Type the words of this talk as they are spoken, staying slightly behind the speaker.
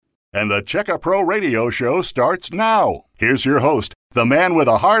And the Checka Pro radio show starts now. Here's your host, the man with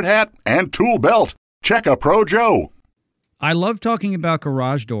a hard hat and tool belt, Checka Pro Joe. I love talking about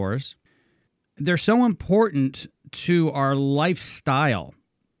garage doors. They're so important to our lifestyle.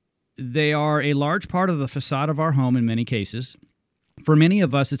 They are a large part of the facade of our home in many cases. For many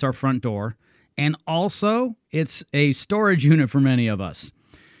of us, it's our front door. And also, it's a storage unit for many of us.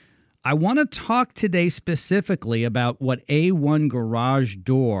 I want to talk today specifically about what A1 Garage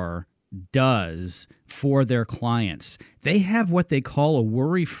Door does for their clients. They have what they call a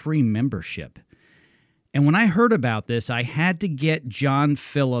worry-free membership. And when I heard about this, I had to get John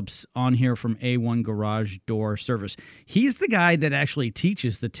Phillips on here from A1 Garage Door Service. He's the guy that actually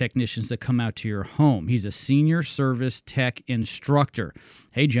teaches the technicians that come out to your home. He's a senior service tech instructor.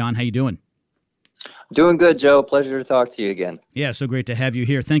 Hey, John, how you doing? Doing good, Joe. Pleasure to talk to you again. Yeah, so great to have you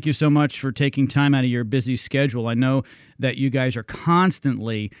here. Thank you so much for taking time out of your busy schedule. I know that you guys are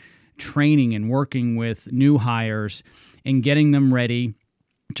constantly training and working with new hires and getting them ready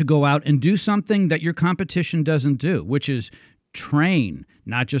to go out and do something that your competition doesn't do, which is train,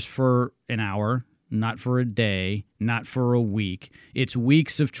 not just for an hour, not for a day, not for a week. It's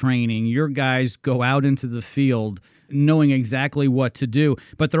weeks of training. Your guys go out into the field knowing exactly what to do,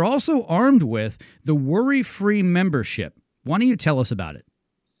 but they're also armed with the worry-free membership. Why don't you tell us about it?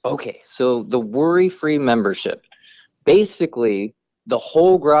 Okay, so the worry-free membership, basically the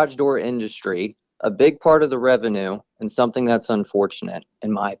whole garage door industry, a big part of the revenue, and something that's unfortunate,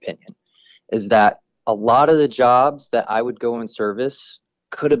 in my opinion, is that a lot of the jobs that I would go and service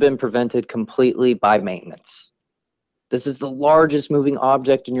could have been prevented completely by maintenance. This is the largest moving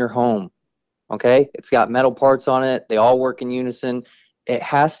object in your home. Okay, it's got metal parts on it. They all work in unison. It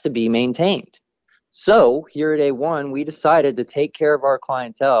has to be maintained. So here at A1, we decided to take care of our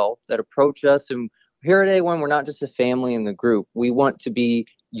clientele that approach us. And here at A1, we're not just a family in the group. We want to be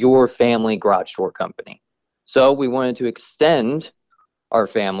your family garage door company. So we wanted to extend our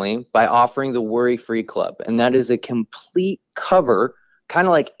family by offering the Worry-Free Club. And that is a complete cover, kind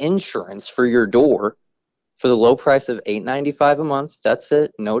of like insurance for your door, for the low price of $8.95 a month. That's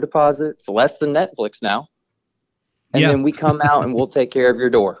it. No deposit. It's less than Netflix now. And then we come out and we'll take care of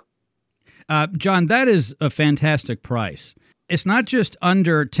your door. John, that is a fantastic price. It's not just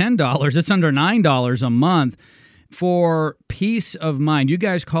under $10. It's under $9 a month for peace of mind. You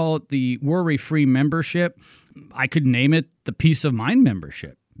guys call it the Worry-Free Membership. I could name it the Peace of Mind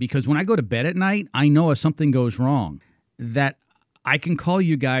Membership, because when I go to bed at night, I know if something goes wrong that I can call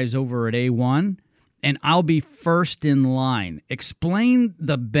you guys over at A1 and I'll be first in line. Explain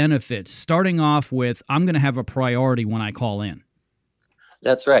the benefits, starting off with, I'm going to have a priority when I call in.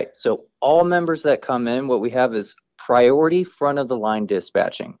 That's right. So all members that come in, what we have is priority front of the line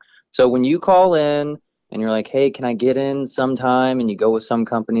dispatching. So when you call in and you're like, hey, can I get in sometime? And you go with some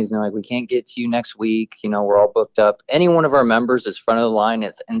companies and they're like, we can't get to you next week. You know, we're all booked up. Any one of our members is front of the line.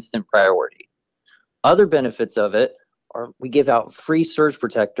 It's instant priority. Other benefits of it, or we give out free surge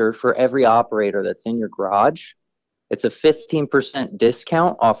protector for every operator that's in your garage. It's a 15%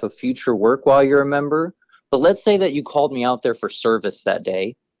 discount off of future work while you're a member. But let's say that you called me out there for service that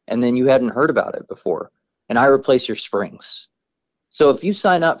day and then you hadn't heard about it before, and I replace your springs. So if you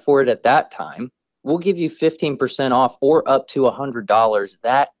sign up for it at that time, we'll give you 15% off or up to $100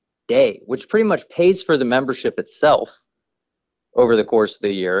 that day, which pretty much pays for the membership itself over the course of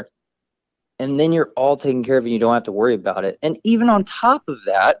the year. And then you're all taken care of and you don't have to worry about it. And even on top of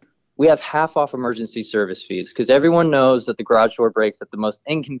that, we have half off emergency service fees, because everyone knows that the garage door breaks at the most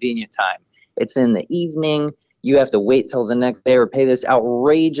inconvenient time. It's in the evening. You have to wait till the next day or pay this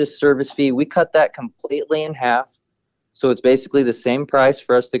outrageous service fee. We cut that completely in half. So it's basically the same price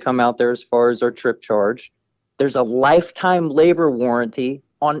for us to come out there as far as our trip charge. There's a lifetime labor warranty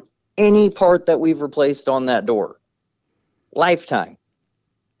on any part that we've replaced on that door. Lifetime.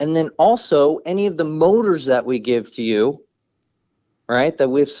 And then also any of the motors that we give to you, right, that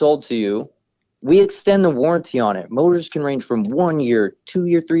we've sold to you, we extend the warranty on it. Motors can range from 1 year, 2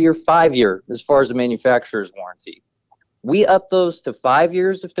 year, 3 year, 5 year as far as the manufacturer's warranty. We up those to 5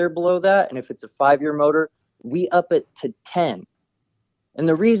 years if they're below that. And if it's a 5-year motor, we up it to 10. And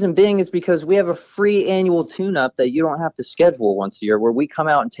the reason being is because we have a free annual tune-up that you don't have to schedule once a year, where we come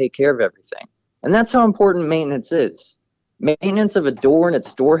out and take care of everything. And that's how important maintenance is. Maintenance of a door and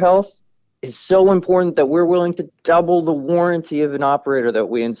its door health is so important that we're willing to double the warranty of an operator that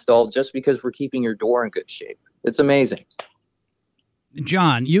we installed just because we're keeping your door in good shape. It's amazing.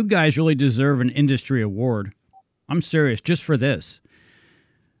 John, you guys really deserve an industry award. I'm serious, just for this.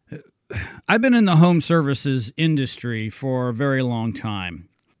 I've been in the home services industry for a very long time.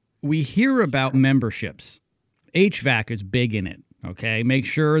 We hear about memberships. HVAC is big in it. Okay, make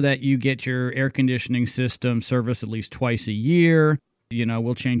sure that you get your air conditioning system serviced at least twice a year.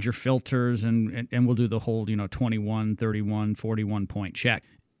 We'll change your filters and we'll do the whole, 21, 31, 41 point check.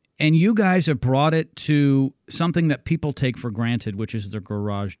 And you guys have brought it to something that people take for granted, which is their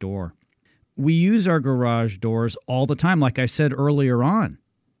garage door. We use our garage doors all the time, like I said earlier on.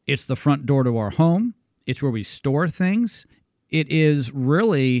 It's the front door to our home. It's where we store things. It is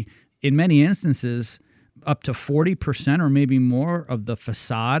really, in many instances, up to 40% or maybe more of the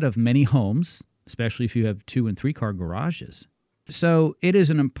facade of many homes, especially if you have 2- and 3-car garages. So it is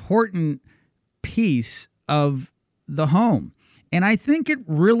an important piece of the home. And I think it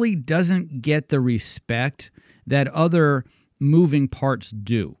really doesn't get the respect that other moving parts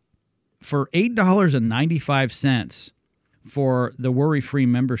do. For $8.95 for the worry-free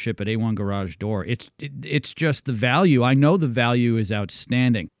membership at A1 Garage Door, it's just the value. I know the value is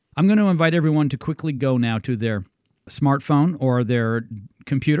outstanding. I'm going to invite everyone to quickly go now to their smartphone or their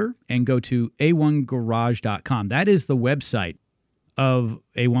computer and go to a1garage.com. That is the website of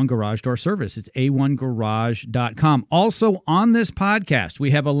A1 Garage Door Service. It's a1garage.com. Also on this podcast,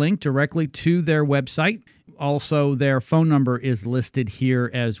 we have a link directly to their website. Also, their phone number is listed here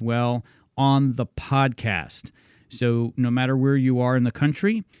as well on the podcast. So no matter where you are in the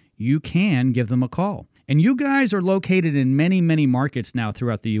country, you can give them a call. And you guys are located in many, many markets now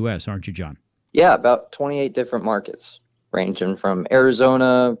throughout the U.S., aren't you, John? Yeah, about 28 different markets, ranging from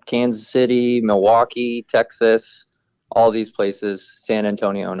Arizona, Kansas City, Milwaukee, Texas, all these places, San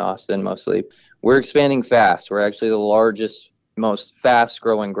Antonio and Austin mostly. We're expanding fast. We're actually the largest, most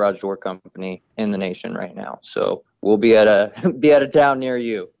fast-growing garage door company in the nation right now. So we'll be at a town near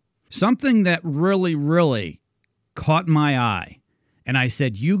you. Something that really, really caught my eye, and I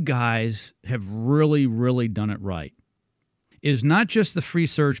said, you guys have really, really done it right, is not just the free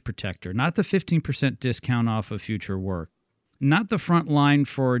surge protector, not the 15% discount off of future work, not the front line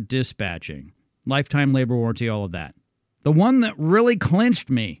for dispatching, lifetime labor warranty, all of that. The one that really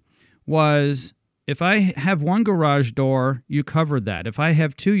clinched me was, if I have 1 garage door, you cover that. If I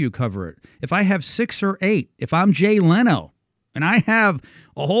have 2, you cover it. If I have 6 or 8, if I'm Jay Leno and I have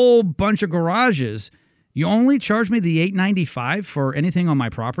a whole bunch of garages, you only charge me the $8.95 for anything on my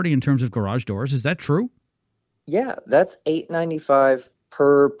property in terms of garage doors. Is that true? Yeah, that's $8.95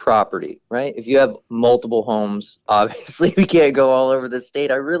 per property, right? If you have multiple homes, obviously we can't go all over the state.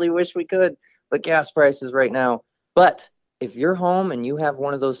 I really wish we could, but gas prices right now. But if you're home and you have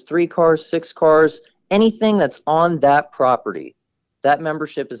one of those 3 cars, 6 cars, anything that's on that property, that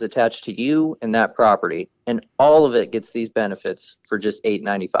membership is attached to you and that property, and all of it gets these benefits for just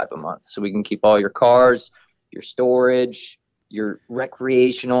 $8.95 a month. So we can keep all your cars, your storage, your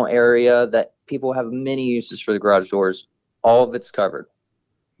recreational area that people have many uses for the garage doors. All of it's covered.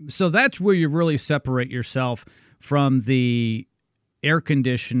 So that's where you really separate yourself from the air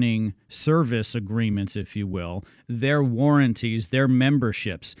conditioning service agreements, if you will, their warranties, their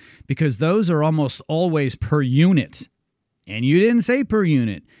memberships, because those are almost always per unit. And you didn't say per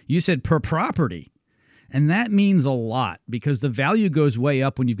unit. You said per property. And that means a lot because the value goes way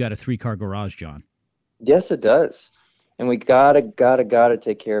up when you've got a 3-car garage, John. Yes, it does. And we gotta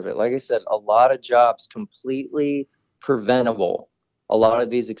take care of it. Like I said, a lot of jobs completely preventable. A lot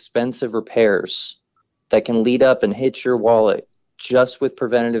of these expensive repairs that can lead up and hit your wallet just with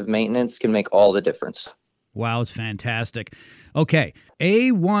preventative maintenance can make all the difference. Wow, it's fantastic. Okay,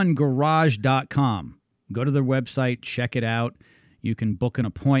 a1garage.com. Go to their website, check it out. You can book an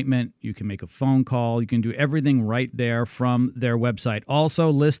appointment. You can make a phone call. You can do everything right there from their website. Also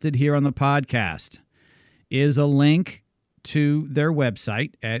listed here on the podcast is a link to their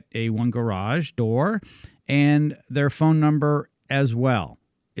website at A1 Garage Door and their phone number as well.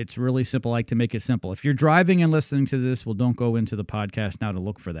 It's really simple. I like to make it simple. If you're driving and listening to this, well, don't go into the podcast now to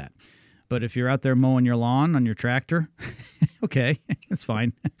look for that. But if you're out there mowing your lawn on your tractor, okay, it's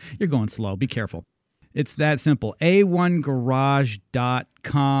fine. You're going slow. Be careful. It's that simple.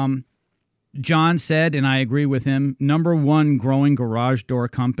 A1garage.com. John said, and I agree with him, #1 growing garage door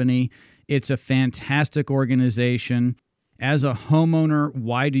company. It's a fantastic organization. As a homeowner,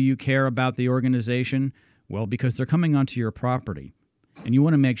 why do you care about the organization? Well, because they're coming onto your property. And you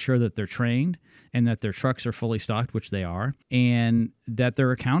want to make sure that they're trained and that their trucks are fully stocked, which they are, and that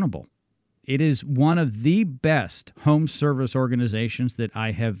they're accountable. It is one of the best home service organizations that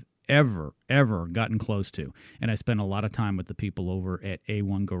I have ever gotten close to. And I spent a lot of time with the people over at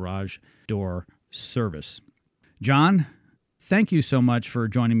A1 Garage Door Service. John, thank you so much for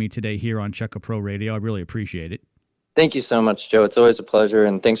joining me today here on Checka Pro Radio. I really appreciate it. Thank you so much, Joe. It's always a pleasure,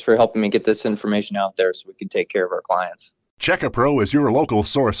 and thanks for helping me get this information out there so we can take care of our clients. Checka Pro is your local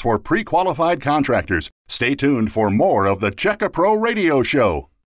source for pre-qualified contractors, Stay tuned for more of the Check-A Pro Radio Show.